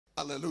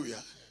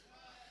Hallelujah.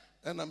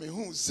 And I mean,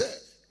 who said,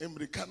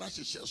 Americana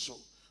Shishaso,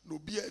 no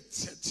be a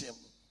team.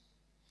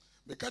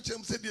 Me catch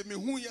him said, me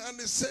who ya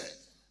say,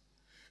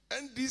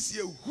 and this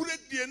year, who read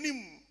the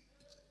name,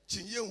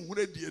 Chinye, who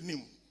read the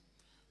name,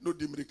 no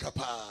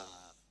Dimiricapa.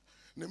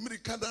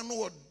 Nemiricada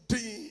no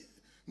day,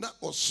 not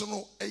or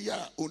snow a ya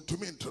unto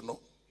no.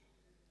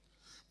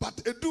 But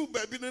a do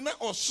baby, not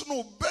or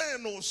snow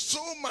burn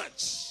so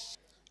much.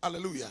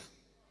 Hallelujah.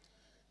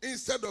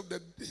 Instead of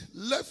the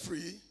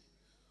referee,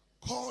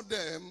 call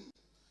them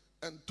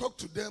and talk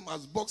to them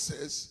as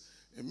boxers.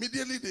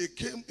 Immediately they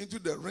came into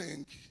the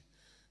ring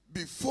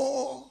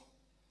before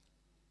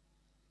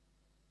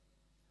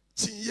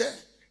Chinye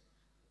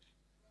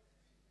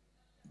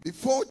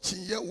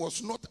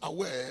was not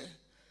aware.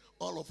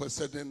 All of a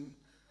sudden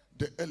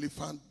the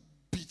elephant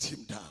beat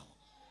him down.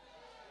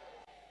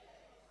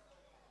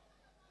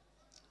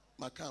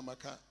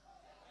 Maka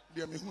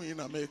dear me who in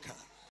America.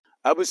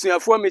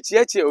 Abusuafo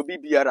metiatia obi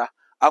biara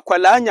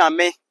akwala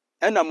nyame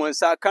ena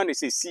monsa aka ne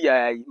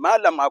sesia yi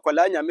malam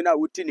akwala nyame na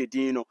wuti ne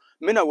din no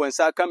me na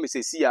wonsa aka me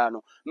sesia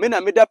no me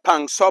na me da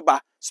pan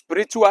soba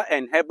spiritual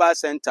and herbal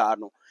center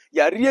no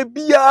yare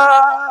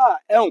bia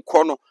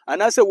enko no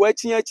anase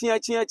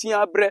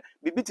wachiachia abre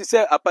bibi ti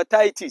say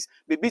hepatitis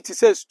bibi ti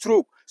say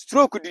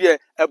stroke de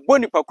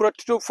eboni pakro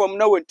to from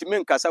na wantimi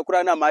nkasa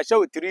kura na ma sha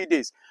 3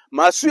 days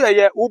masu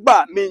ye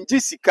uba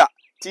menjisika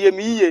tie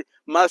miye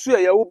masu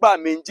ye uba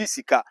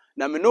menjisika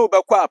na me no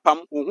bekwa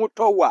apam wo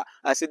towa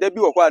aseda bi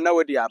wo kwa na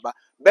wodi aba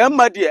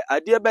bemma de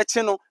ade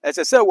beche no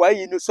esese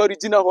wayi no sorry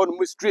gina ho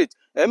no straight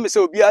em se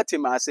obi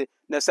atima ase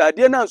na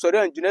sade na nsori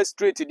angina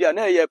straight dia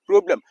na ye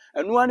problem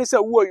enu ani se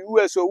wo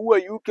US o wo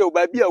UK o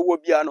ba bia wo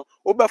bia no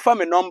wo befa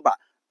me number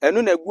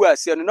enu na gu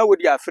ase no na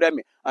wodi afre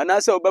me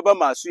anase wo beba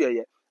masu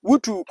ye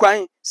wutu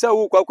kwan se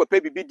wo kwa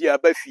kwape bibi dia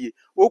ba fie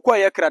wo kwa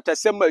ye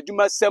kratasem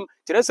adwuma sem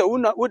kire se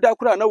wo da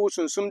kura na wo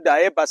sunsum da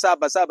ye basa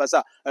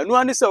enu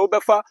ani se wo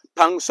befa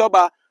pan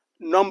soba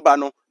number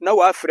no na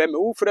wa frɛ me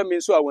wo frɛ me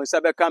nso a wonsa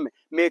bɛka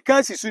me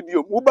ka sisu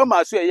biom wo ba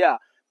maso ɛyɛ a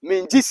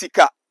me ngi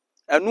sika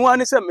ɛno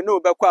ane sɛ me ne wo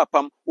bɛkɔ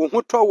apam wo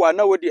ho tɔ wa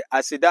na wo de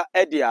aseda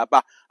ɛde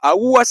aba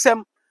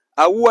awowosɛm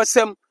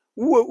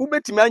wo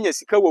betimi anya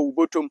sika wɔ wo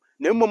botom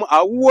na mmom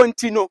awowo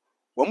nti no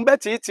wo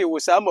mbɛtete wo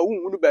saa ma wo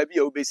hunu ba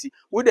bia wo besi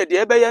wo de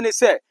ɛbɛyɛ ne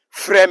sɛ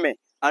frɛ me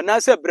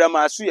anasɛ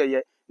brama aso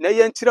yɛyɛ na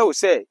yɛnkyerɛ wo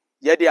sɛ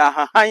yɛde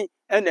ahahan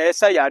ɛna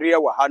ɛsa yare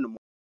wɔ hanom.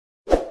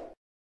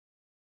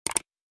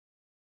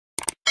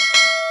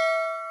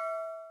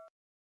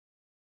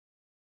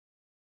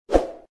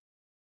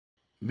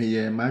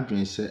 Meye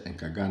madwen se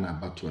enkaga na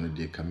abato no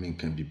de ka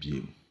menka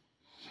bibiem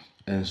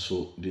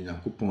enso de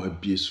Nyankopon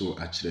abie so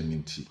akyerɛ me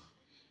nti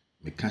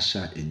meka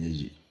sha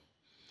enyeyi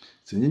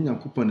se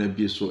Nyankopon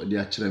abie so de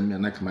akyerɛ me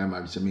na kama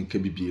ma bi se menka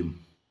bibiem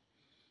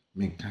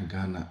menka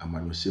Ghana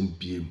amanwosem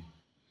biem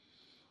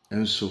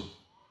enso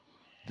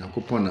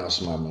Nyankopon na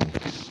asoma me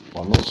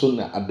ono so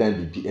na adan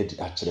bibi edi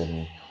akyerɛ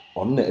me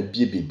ono na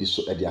abie bibi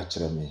so edi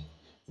akyerɛ me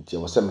nti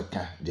wo se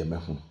meka de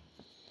mahu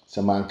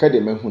se manka de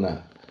mahu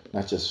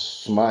na che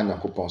suma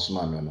Nyankopon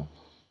suma me no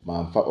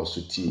mamfa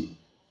osutie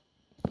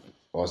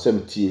o se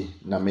mtie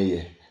na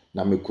meye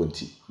na me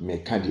konti me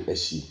ka di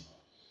asi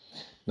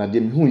na de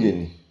mehu ye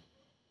ni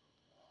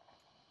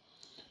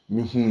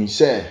mehu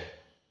se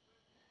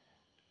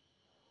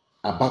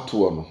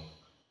abato no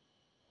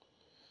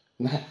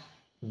na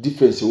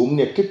difference wo mu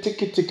ne kete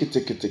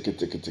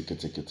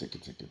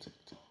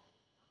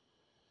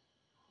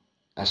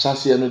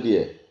asase no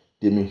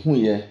de mehu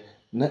ye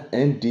na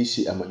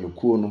NDC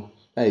amanyukuo no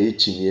aye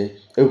chiniye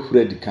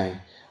ehura dikan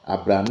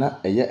abrana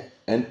eye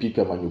NPP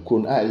amanyukuo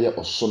no aye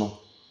osono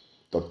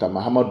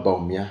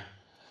Dr.Bawumia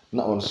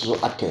na onso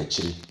aka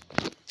akiri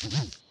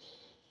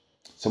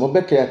se mo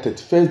beka ya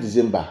 31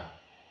 December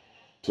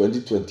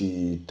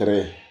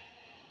 2023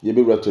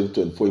 yebewura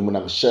 2024 imu na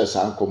me share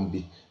sankom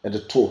bi e de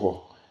to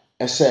ho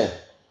ese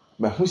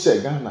mahu se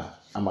Ghana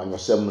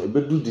amanyosem no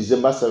ebedu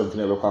December 7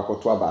 na bekwa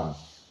akoto aba no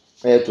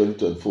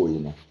 2024 yi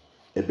no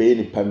ebe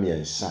ni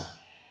pamiensa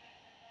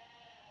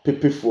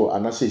pepefo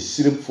anase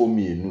sirimfo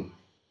mienu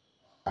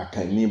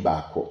akani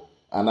baako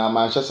ana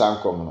ma hye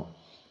sankom no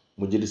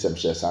mujidi sem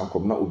hye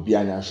sankom na obi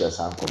anya hye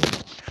sankom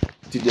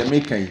ti de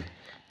mekan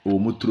o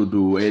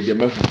mutrodo de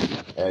mahu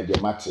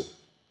de mate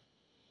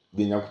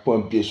de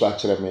Nyankopon bie so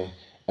akyere me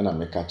na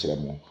meka kyere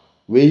mo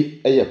we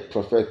eye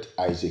prophet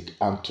Isaac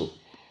Anto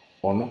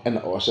ono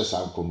na o hye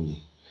sankom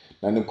yi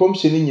na ne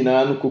komhye ni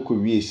nyina no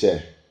kokowie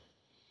se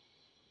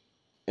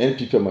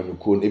NPP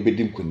manyuko no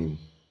ebedim konim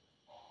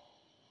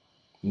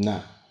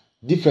na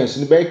difference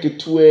ni ba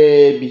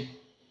ketua bi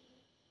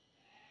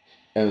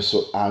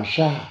enso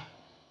anhwa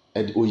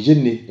ed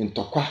oyene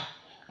ntokwa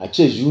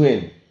ache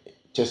UN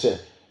chese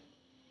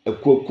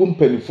ekuoku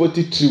mpanifo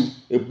titriw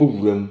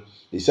ebowuram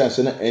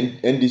esanse na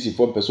NDC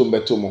for person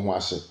beto mo ho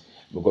ase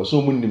because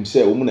no munim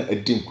se wo mu na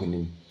adim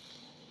konim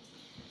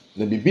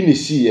na bibi ne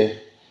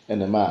siye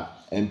ena ma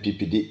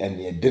MPP di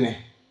ene edene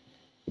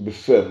be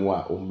famu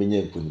a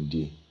ombenya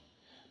nkonimdie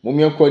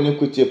momyekọ ne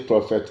kutie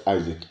prophet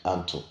Isaac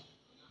Anto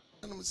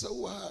And so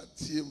what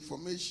the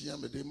information I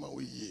made ma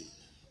we ye.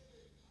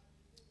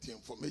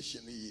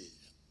 information here.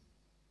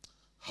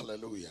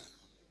 Hallelujah.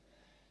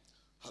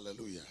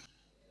 Hallelujah.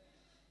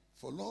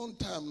 For a long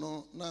time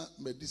no, na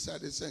me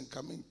decided say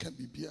coming can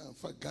be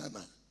for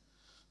Ghana.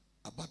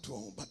 About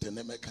to but the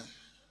Mecca.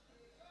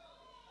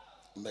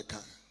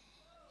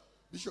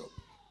 Bishop,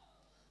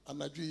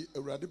 and I do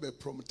already be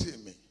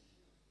promoting me.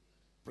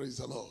 Praise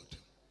the Lord.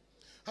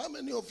 How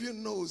many of you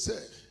know,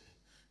 say,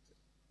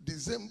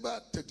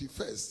 December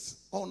 31st,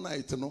 all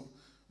night, no,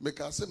 make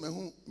us say,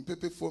 me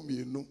pepe for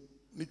me, no,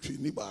 ni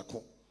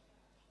bako.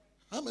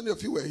 How many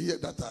of you were here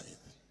that time?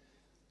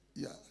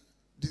 Yeah.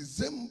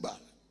 December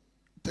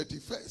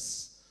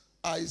 31st,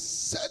 I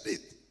said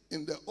it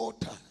in the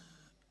altar.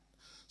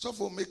 So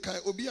for me, kai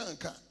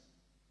obianka,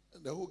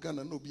 the whole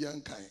Ghana no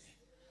bianka.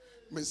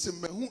 Me say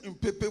me hu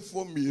impepe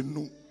for me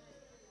no.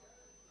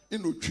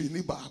 Ino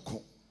twini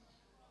baako.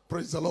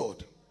 Praise the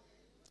Lord.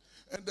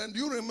 And then do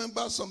you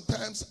remember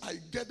sometimes I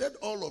gathered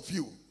all of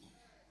you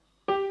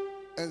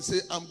and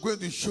say I'm going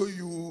to show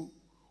you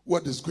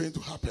what is going to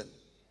happen.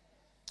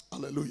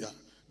 Hallelujah.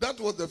 That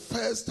was the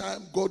first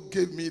time God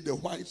gave me the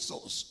white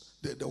horse,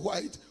 the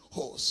white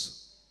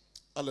horse.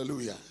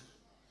 Hallelujah.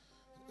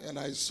 And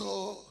I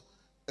saw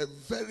a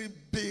very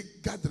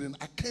big gathering.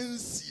 I can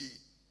see.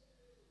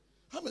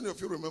 How many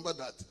of you remember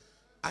that?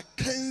 I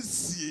can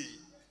see.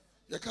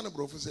 You kind of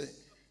prophecy.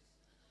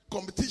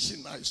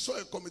 Competition. I saw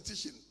a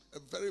competition. A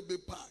very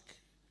big park.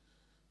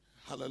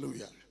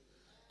 Hallelujah.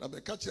 Now me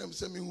catch them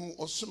say me who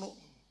osono.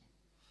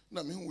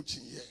 Na me who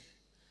chinye.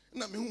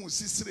 Na me who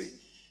sisre.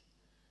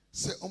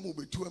 Say omo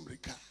betu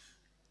America.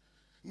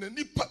 Na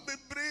nipa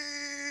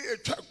bebre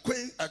etwa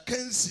kwen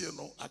akansie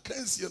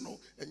no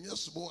enye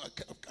sobo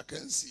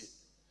akansie.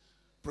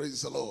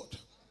 Praise the Lord.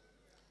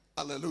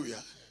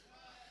 Hallelujah.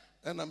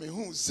 And I mean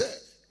who say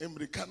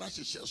America na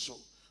hihye so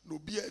no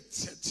bi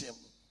atietem.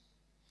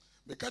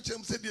 Me catch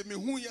them say de me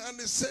hu ya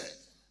ne say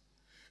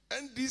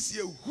and this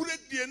year hure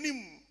die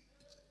nim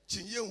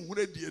chinye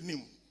hure die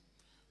nim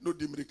no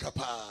di America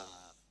pa.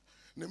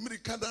 Na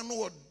America da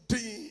no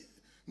odin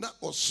na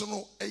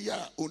osono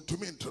eya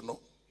ontumi nto no.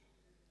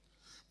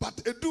 But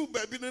edu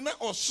baby na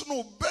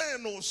osono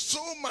ben no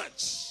so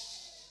much.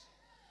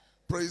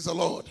 Praise the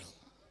Lord.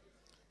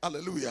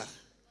 Hallelujah.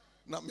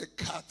 Na me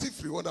kati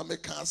free what I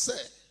make can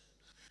say.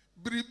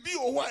 Bribi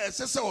o wa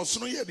esese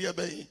osono ye de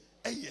ben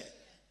eye.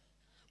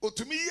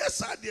 Otumi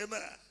yes ade na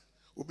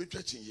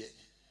obetwa chinye.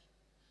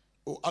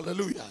 Oh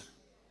hallelujah.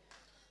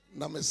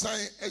 Na me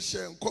sign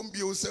ehye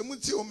nkombie o se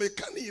muti o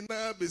mekani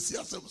na besi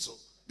asem so.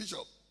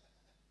 Bishop.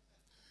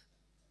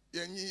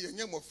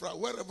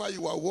 Wherever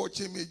you are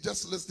watching me,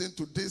 just listen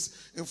to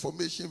this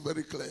information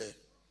very clear.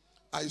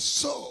 I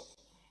saw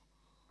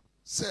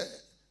say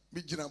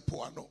Mijina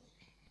Puano.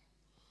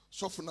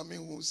 So for me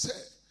who say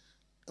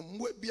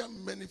Mwebia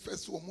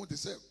manifest woman they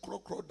say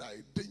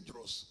crocodile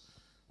dangerous.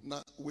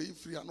 Na way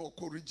free and no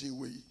corriging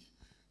way.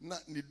 Na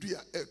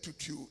niduya air to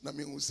na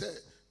me who say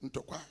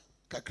Ntokwa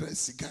kakren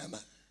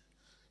sigana.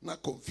 Na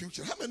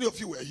confusion. How many of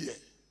you were here?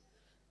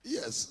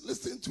 Yes,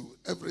 listen to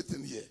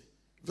everything here.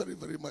 Very,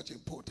 very much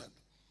important.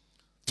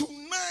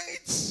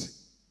 Tonight,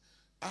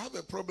 I have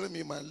a problem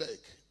in my leg,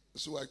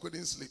 so I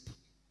couldn't sleep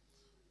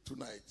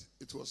tonight.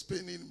 It was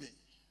paining me.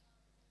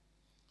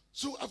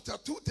 So after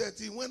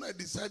 2:30, when I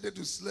decided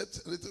to sleep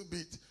a little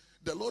bit,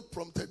 the Lord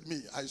prompted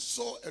me. I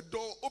saw a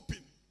door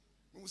open.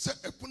 I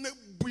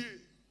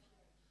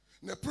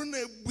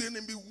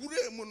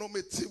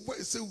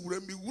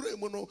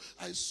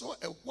saw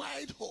a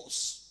white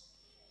horse.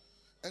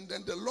 And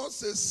then the Lord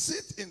says,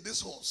 sit in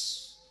this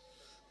horse.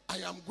 I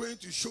am going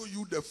to show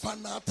you the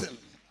final thing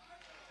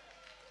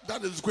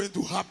that is going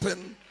to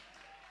happen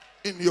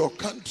in your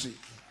country.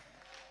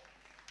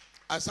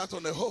 I sat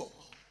on a hole,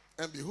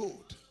 and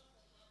behold,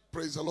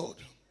 praise the Lord,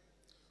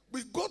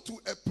 we go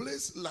to a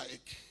place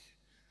like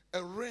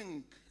a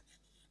ring.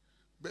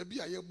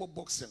 Baby, I hear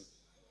boxing.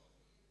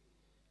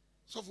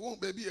 So for one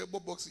baby, I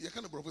boxing. You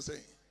can't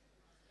say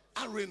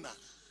arena,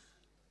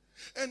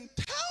 and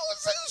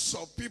thousands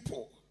of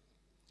people,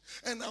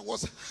 and I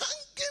was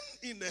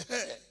hanging in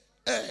the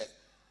air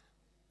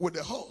with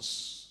the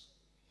horse,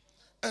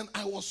 and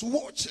I was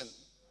watching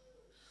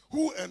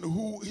who and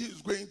who he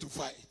is going to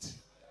fight.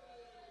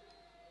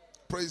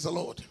 Praise the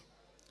Lord.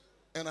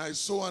 And I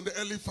saw an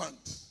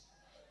elephant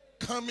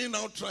coming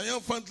out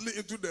triumphantly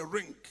into the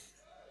ring,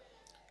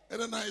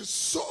 and then I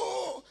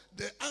saw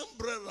the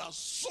umbrella.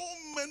 So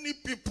many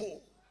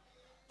people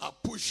are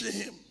pushing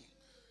him,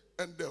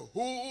 and the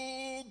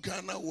whole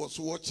Ghana was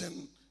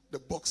watching the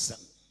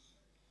boxing.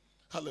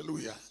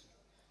 Hallelujah.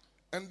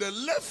 And the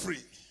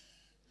referee,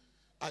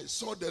 I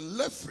saw the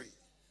referee.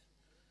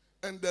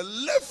 And the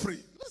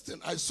referee,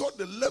 listen, I saw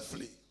the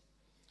referee.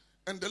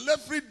 And the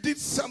referee did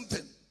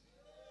something.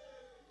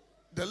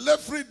 The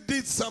referee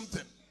did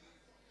something.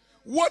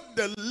 What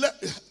the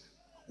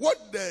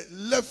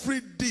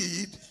referee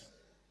did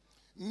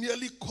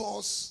nearly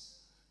caused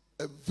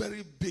a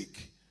very big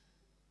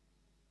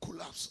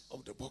collapse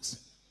of the boxing.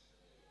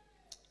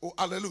 Oh,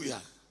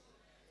 hallelujah.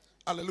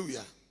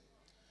 Hallelujah.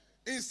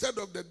 Instead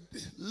of the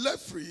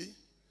referee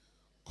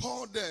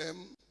call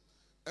them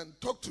and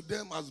talked to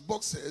them as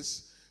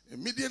boxers.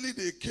 Immediately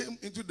they came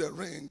into the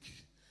ring.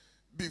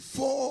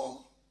 Before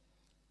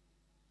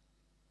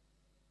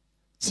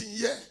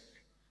Chinye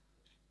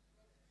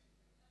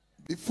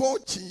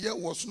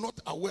was not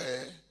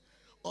aware,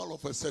 all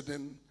of a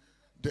sudden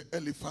the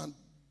elephant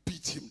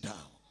beat him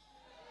down.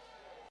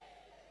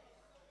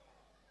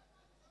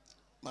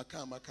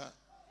 Maka,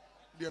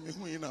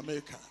 in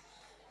America.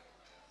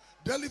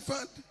 The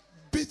elephant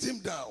beat him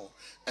down,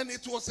 and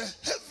it was a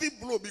heavy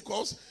blow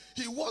because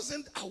he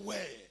wasn't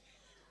aware.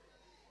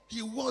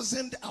 He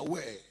wasn't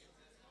aware.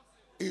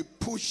 It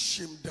pushed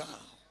him down.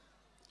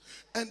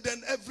 And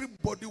then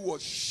everybody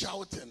was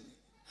shouting,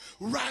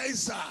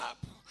 "Rise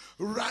up,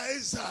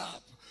 rise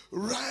up,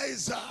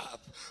 rise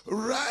up,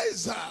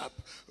 rise up,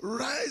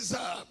 rise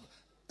up."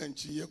 And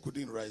Chinye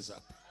couldn't rise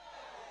up.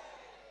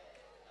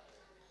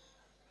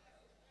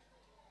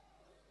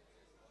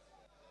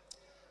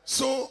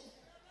 So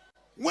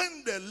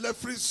when the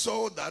referee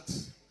saw that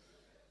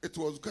it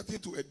was getting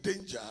to a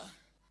danger,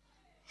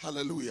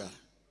 hallelujah,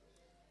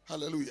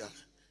 hallelujah,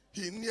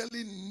 he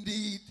nearly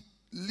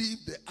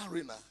leave the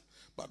arena.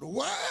 But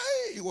while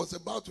he was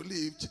about to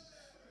leave,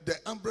 the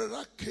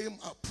umbrella came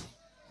up.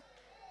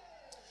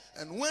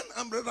 And when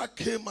umbrella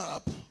came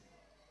up,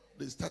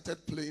 they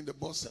started playing the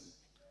bossa.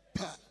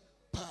 Pa,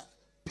 pa,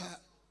 pa,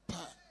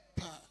 pa,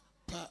 pa,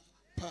 pa,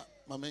 pa.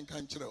 Ma men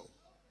kanchiro.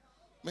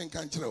 Men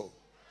kanchiro.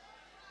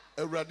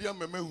 Eradia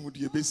meme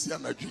hudi ebesi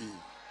anadwi.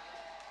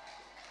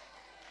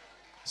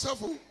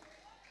 Suffer.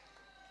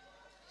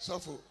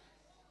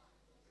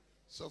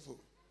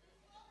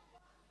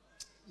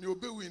 Ni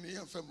obe wini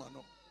yan fe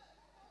mano.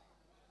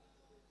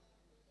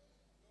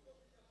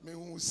 Me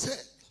hu se.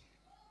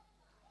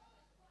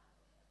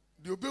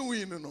 Di obe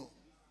wini no.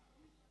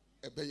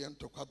 Ebe yen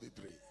tokwa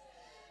bebre.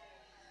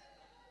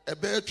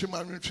 Ebe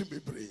etwema ntwe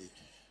bebre.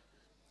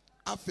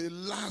 Afe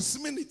last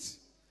minute.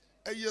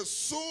 Eye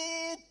so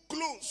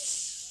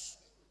close.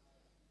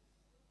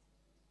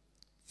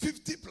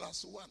 50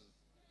 plus 1.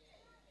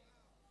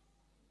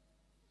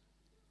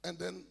 And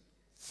then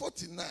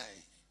 49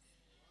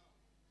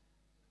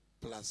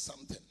 plus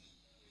something.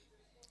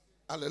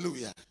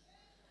 Hallelujah.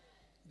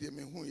 The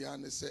me hu ya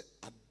ne se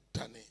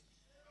adane.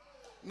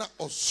 Na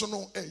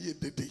osono eye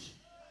dede.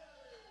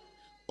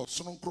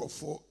 Osono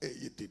krofo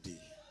eye dede.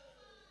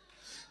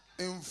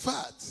 In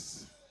fact,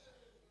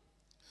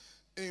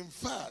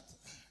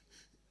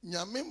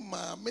 nyame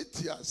ma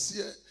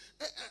metiasie.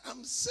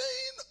 I'm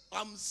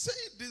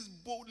saying this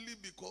boldly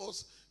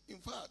because, in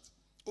fact,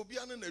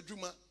 Obiane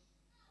Nejuma.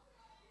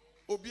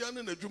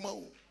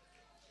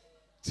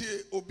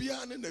 Tie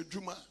Obiane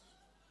Nejuma.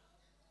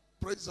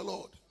 Praise the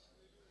Lord.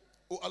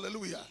 Oh,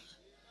 hallelujah.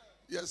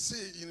 Yes,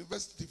 say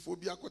university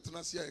phobia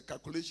kwatanasia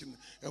calculation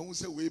and who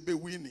say we be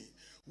winning.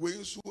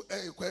 We so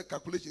a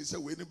calculation say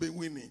we be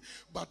winning.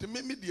 But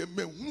maybe the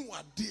men who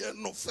are dear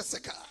no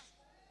physical.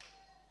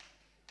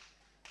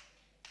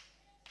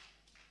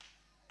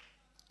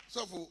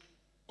 So for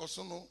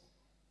Osono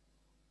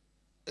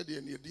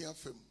Edian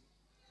film.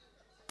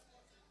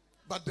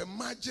 But the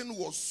margin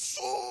was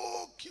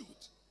so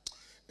cute.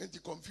 And the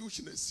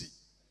confusion is see.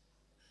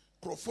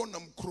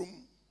 Crofonam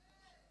krum,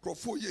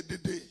 crofo ye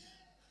dede,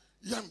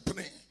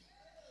 yampne,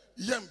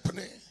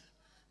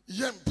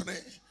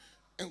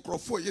 and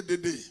crofo ye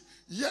dede,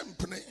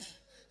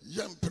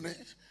 yampne,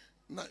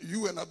 na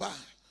you and aba,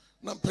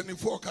 nam penny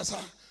for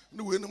kasa,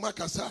 no way no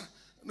makasa,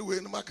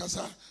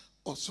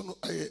 Osono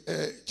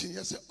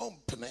Chinye se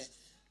ompene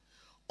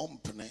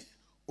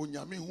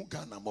onyame hu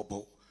Ghana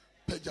mobo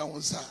peja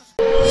wonsa.